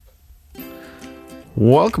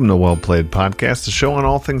Welcome to Well Played Podcast, a show on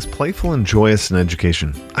all things playful and joyous in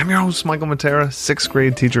education. I'm your host, Michael Matera, 6th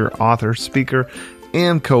grade teacher, author, speaker,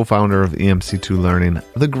 and co-founder of EMC2 Learning,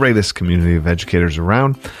 the greatest community of educators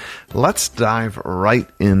around. Let's dive right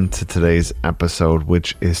into today's episode,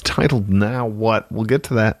 which is titled Now What? We'll get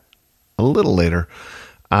to that a little later.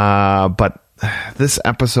 But this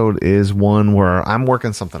episode is one where I'm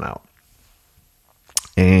working something out.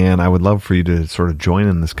 And I would love for you to sort of join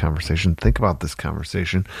in this conversation, think about this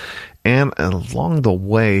conversation, and along the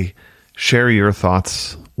way, share your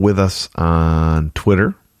thoughts with us on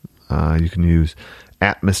Twitter. You can use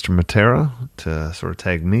 @Mr. to sort of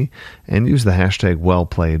tag me and use the hashtag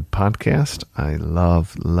WellPlayedPodcast. I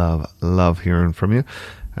love hearing from you.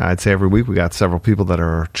 I'd say every week we got several people that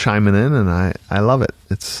are chiming in, and I love it.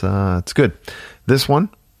 It's good. This one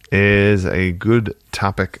is a good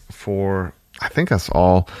topic for, I think, us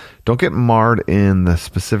all. Don't get marred in the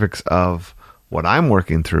specifics of what I'm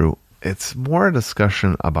working through. It's more a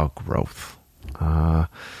discussion about growth.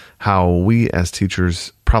 How we as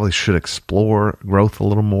teachers probably should explore growth a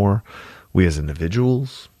little more. We as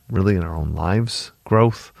individuals, really in our own lives,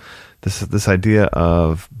 growth. This idea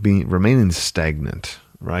of remaining stagnant,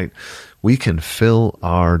 right? We can fill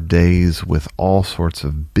our days with all sorts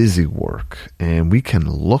of busy work, and we can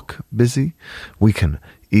look busy. We can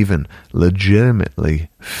even legitimately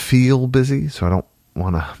feel busy. So I don't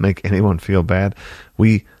want to make anyone feel bad.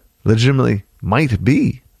 We legitimately might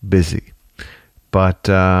be busy. But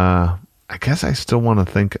I guess I still want to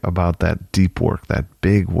think about that deep work, that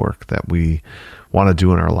big work that we want to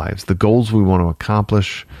do in our lives, the goals we want to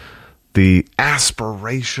accomplish, the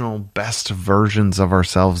aspirational best versions of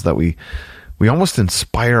ourselves that we almost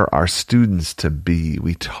inspire our students to be.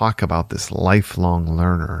 We talk about this lifelong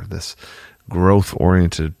learner, this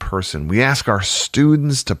growth-oriented person. We ask our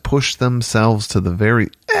students to push themselves to the very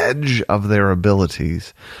edge of their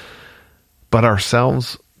abilities. But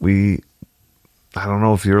ourselves, I don't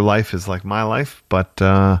know if your life is like my life, but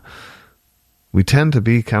we tend to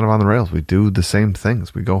be kind of on the rails. We do the same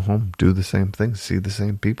things. We go home, do the same things, see the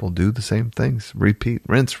same people, do the same things, repeat,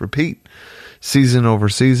 rinse, repeat, season over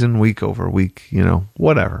season, week over week,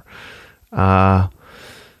 whatever. And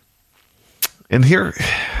here,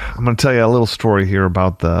 I'm going to tell you a little story here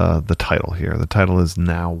about the title here. The title is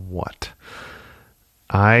Now What?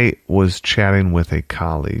 I was chatting with a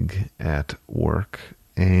colleague at work,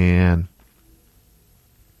 and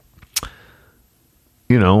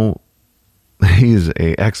he's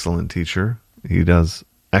an excellent teacher. He does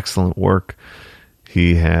excellent work.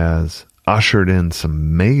 He has ushered in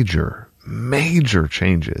some major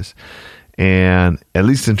changes. And at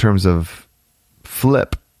least in terms of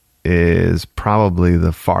Flip, is probably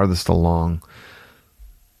the farthest along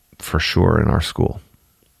for sure in our school,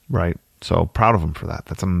 right? So proud of him for that.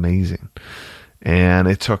 That's amazing. And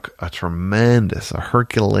it took a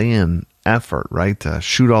Herculean effort, right? To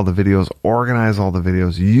shoot all the videos, organize all the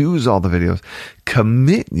videos, use all the videos,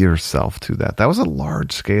 commit yourself to that. That was a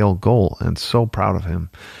large scale goal, and so proud of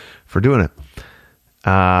him for doing it.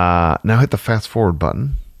 Now hit the fast forward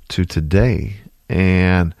button to today,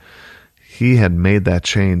 and he had made that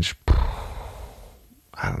change,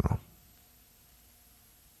 I don't know,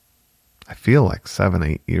 I feel like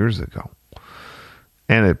 7-8 years ago.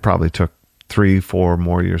 And it probably took 3-4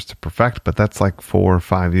 more years to perfect, but that's like 4 or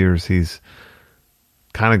 5 years he's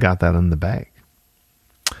kind of got that in the bag.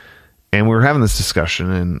 And we were having this discussion,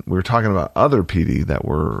 and we were talking about other PD that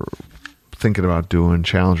we're thinking about doing,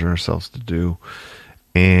 challenging ourselves to do.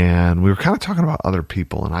 And we were kind of talking about other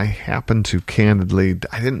people, and I happened to candidly,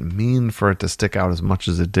 I didn't mean for it to stick out as much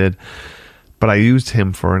as it did, but I used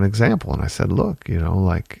him for an example. And I said, look,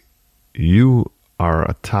 you are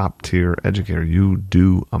a top tier educator. You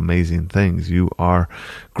do amazing things. You are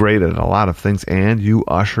great at a lot of things, and you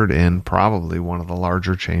ushered in probably one of the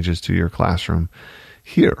larger changes to your classroom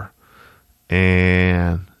here.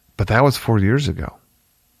 But that was 4 years ago.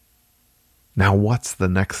 Now, what's the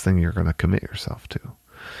next thing you're going to commit yourself to?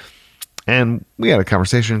 And we had a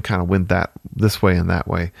conversation, kind of went that this way and that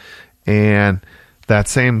way. And that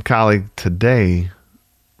same colleague today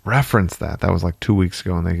referenced that. That was like 2 weeks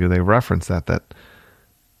ago, and they referenced that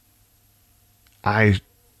I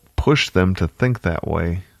pushed them to think that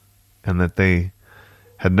way, and that they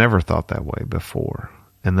had never thought that way before,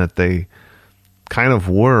 and that they kind of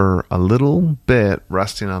were a little bit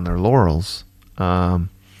resting on their laurels, but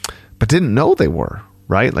didn't know they were,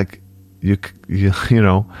 right? Like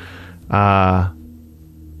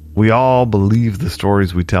we all believe the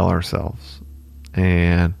stories we tell ourselves,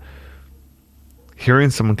 and hearing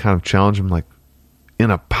someone kind of challenge them, like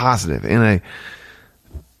in a positive, in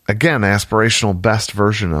again, aspirational best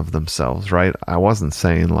version of themselves, right? I wasn't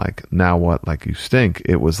saying like, now what, like you stink.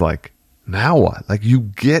 It was like, now what? Like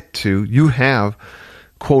you have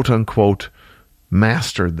quote unquote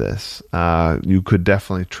mastered this. You could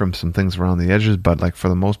definitely trim some things around the edges, but like for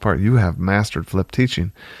the most part, you have mastered flipped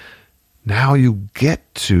teaching. Now you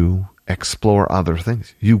get to explore other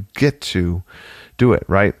things. You get to do it,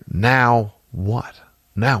 right? Now what?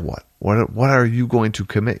 Now what? What are you going to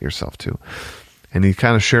commit yourself to? And he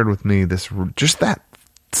kind of shared with me just that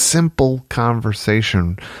simple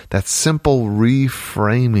conversation, that simple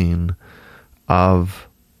reframing of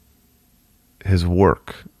his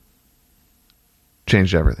work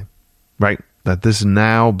changed everything, right? That this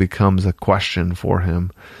now becomes a question for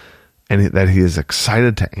him and that he is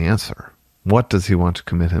excited to answer. What does he want to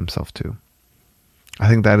commit himself to? I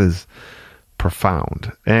think that is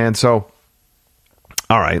profound. And so,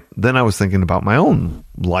 all right, then I was thinking about my own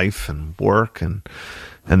life and work and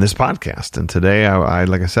this podcast. And today, I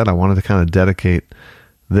like I said, I wanted to kind of dedicate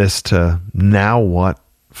this to now what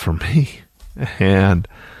for me. And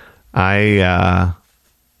I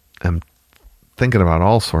am thinking about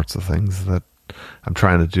all sorts of things that I'm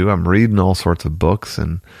trying to do. I'm reading all sorts of books,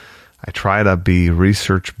 and I try to be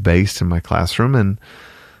research-based in my classroom. And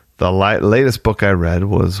the latest book I read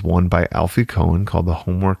was one by Alfie Cohen called The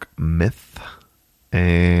Homework Myth.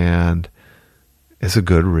 And it's a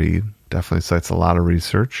good read. Definitely cites a lot of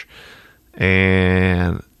research.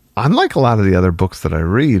 And unlike a lot of the other books that I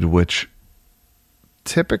read, which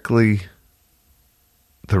typically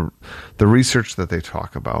the research that they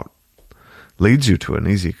talk about leads you to an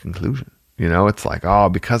easy conclusion. You know, it's like, oh,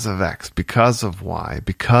 because of X, because of Y,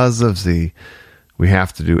 because of Z, we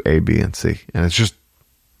have to do A, B, and C. And it's just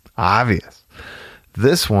obvious.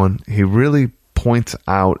 This one, he really points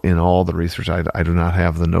out in all the research. I do not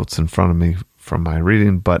have the notes in front of me from my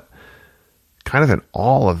reading, but kind of in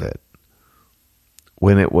all of it,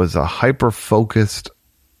 when it was a hyper-focused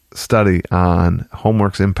study on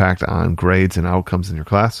homework's impact on grades and outcomes in your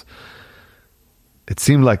class, it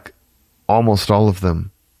seemed like almost all of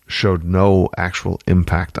them showed no actual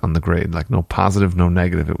impact on the grade, like no positive, no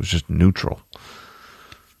negative. It was just neutral.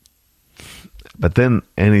 But then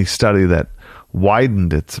any study that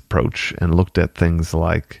widened its approach and looked at things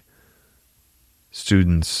like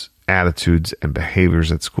students' attitudes and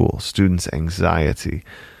behaviors at school, students' anxiety,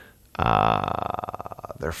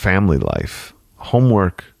 their family life,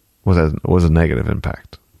 homework was a negative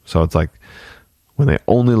impact. So it's like when they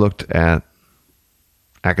only looked at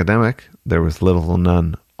academic, there was little or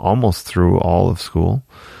none almost through all of school.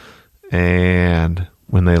 And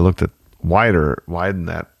when they looked at widen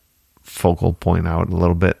that focal point out a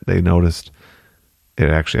little bit, they noticed it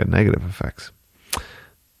actually had negative effects.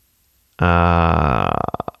 I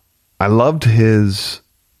loved his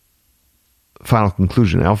final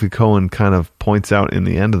conclusion. Alfie Cohen kind of points out in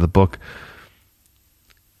the end of the book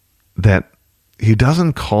that he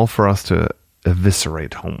doesn't call for us to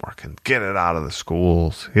eviscerate homework and get it out of the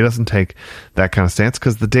schools. He doesn't take that kind of stance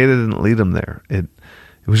because the data didn't lead him there. It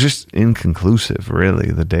was just inconclusive,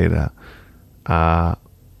 really, the data. But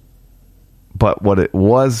what it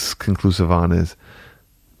was conclusive on is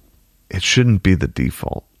it shouldn't be the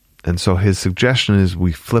default. And so his suggestion is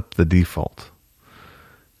we flip the default.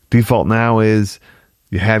 Default now is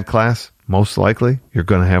you had class, most likely you're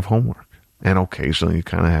going to have homework. And occasionally you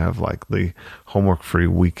kind of have like the homework-free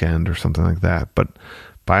weekend or something like that. But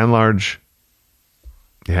by and large,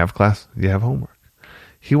 you have class, you have homework.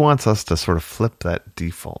 He wants us to sort of flip that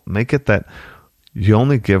default. Make it that you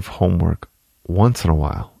only give homework once in a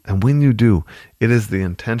while. And when you do, it is the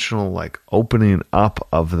intentional like opening up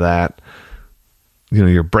of that, you know,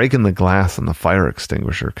 you're breaking the glass on the fire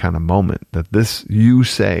extinguisher kind of moment that this, you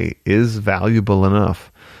say, is valuable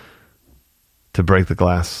enough to break the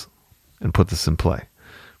glass and put this in play,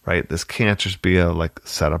 right? This can't just be a like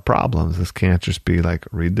set of problems. This can't just be like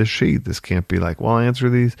read this sheet. This can't be like, well, answer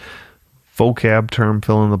these vocab term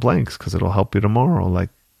fill in the blanks because it'll help you tomorrow. Like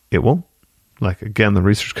it won't. Like again, the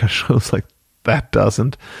research kind of shows like that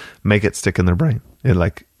doesn't make it stick in their brain. It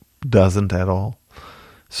like doesn't at all.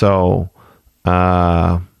 So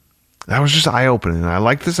that was just eye-opening. I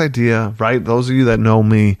like this idea, right? Those of you that know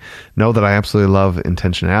me know that I absolutely love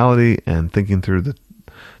intentionality and thinking through the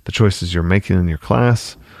choices you're making in your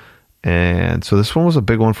class. And so this one was a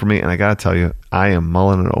big one for me. And I got to tell you, I am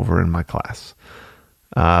mulling it over in my class.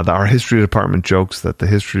 Our history department jokes that the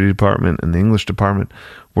history department and the English department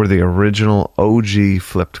were the original OG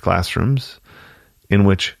flipped classrooms in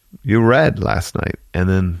which you read last night. And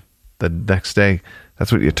then the next day,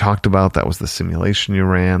 that's what you talked about. That was the simulation you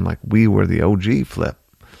ran. Like we were the OG flip.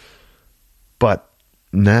 But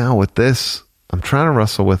now with this, I'm trying to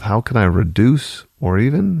wrestle with how can I reduce or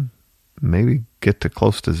even maybe get to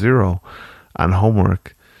close to zero on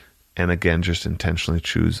homework. And again, just intentionally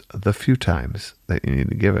choose the few times that you need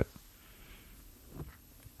to give it.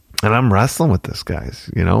 And I'm wrestling with this, guys.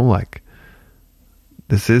 Like,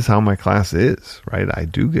 this is how my class is, right? I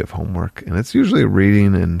do give homework, and it's usually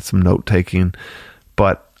reading and some note taking.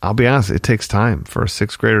 But I'll be honest, it takes time. For a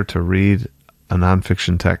sixth grader to read a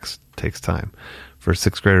nonfiction text, it takes time. For a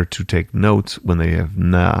sixth grader to take notes when they have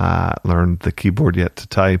not learned the keyboard yet to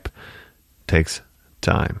type, it takes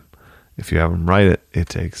time. If you have them write it, it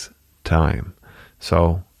takes time.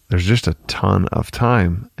 So there's just a ton of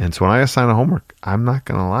time. And so when I assign a homework, I'm not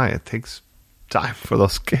going to lie, it takes time for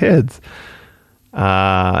those kids.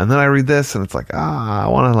 And then I read this and it's like, I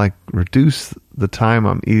want to reduce the time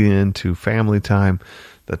I'm eating into family time,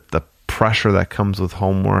 the pressure that comes with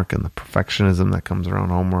homework and the perfectionism that comes around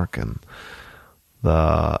homework and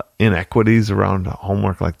the inequities around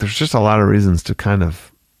homework. Like, there's just a lot of reasons to kind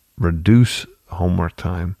of reduce homework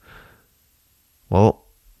time. Well,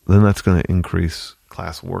 then that's going to increase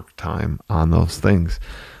class work time on those things.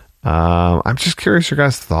 I'm just curious your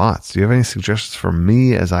guys' thoughts. Do you have any suggestions for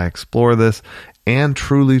me as I explore this and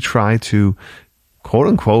truly try to, quote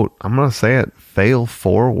unquote, I'm going to say it, fail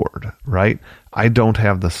forward, right? I don't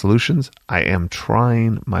have the solutions. I am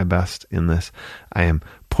trying my best in this. I am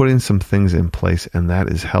putting some things in place, and that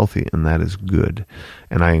is healthy and that is good.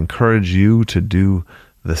 And I encourage you to do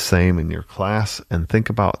the same in your class and think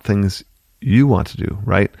about things you want to do,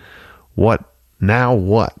 right? What,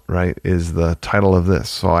 right, is the title of this.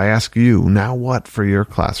 So I ask you, now what for your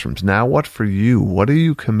classrooms? Now what for you? What are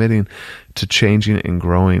you committing to changing and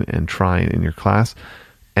growing and trying in your class?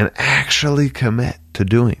 And actually commit to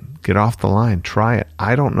doing. Get off the line. Try it.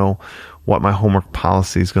 I don't know what my homework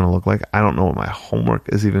policy is going to look like. I don't know what my homework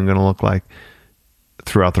is even going to look like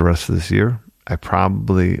throughout the rest of this year. I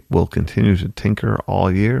probably will continue to tinker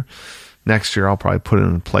all year. Next year, I'll probably put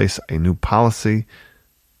in place a new policy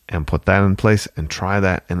and put that in place and try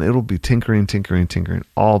that. And it'll be tinkering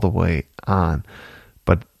all the way on.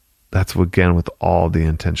 But that's, again, with all the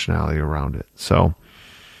intentionality around it. So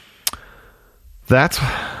that's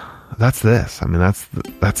this. I mean, that's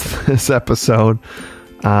this episode.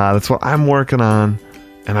 That's what I'm working on.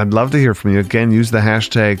 And I'd love to hear from you. Again, use the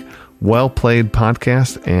hashtag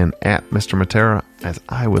WellPlayedPodcast and at Mr. Matera, as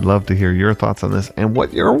I would love to hear your thoughts on this and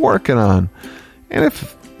what you're working on. And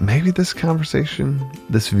if maybe this conversation,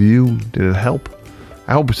 this view, did it help?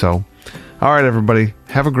 I hope so. All right, everybody,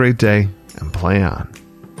 have a great day and play on.